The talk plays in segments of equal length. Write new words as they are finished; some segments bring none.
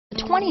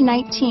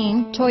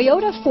2019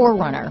 Toyota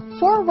 4Runner.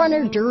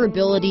 4Runner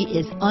durability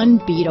is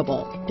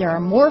unbeatable. There are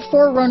more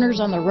 4Runners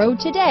on the road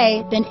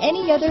today than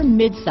any other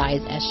midsize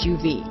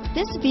SUV.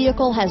 This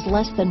vehicle has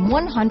less than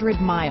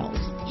 100 miles.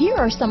 Here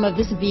are some of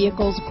this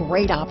vehicle's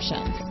great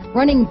options: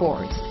 running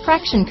boards,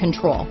 traction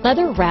control,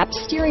 leather-wrapped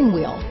steering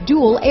wheel,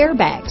 dual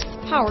airbags,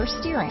 power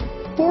steering,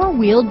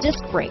 4-wheel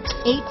disc brakes,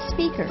 8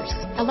 speakers,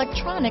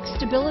 electronic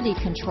stability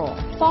control,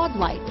 fog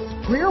lights,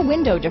 rear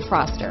window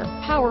defroster,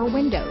 power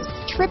windows,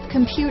 trip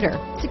computer,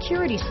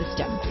 security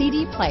system,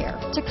 CD player,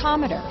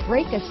 tachometer,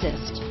 brake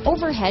assist,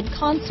 overhead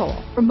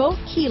console, remote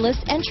keyless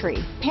entry,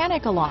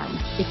 panic alarm.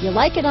 If you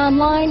like it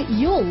online,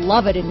 you'll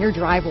love it in your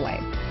driveway.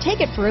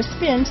 Take it for a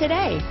spin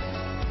today.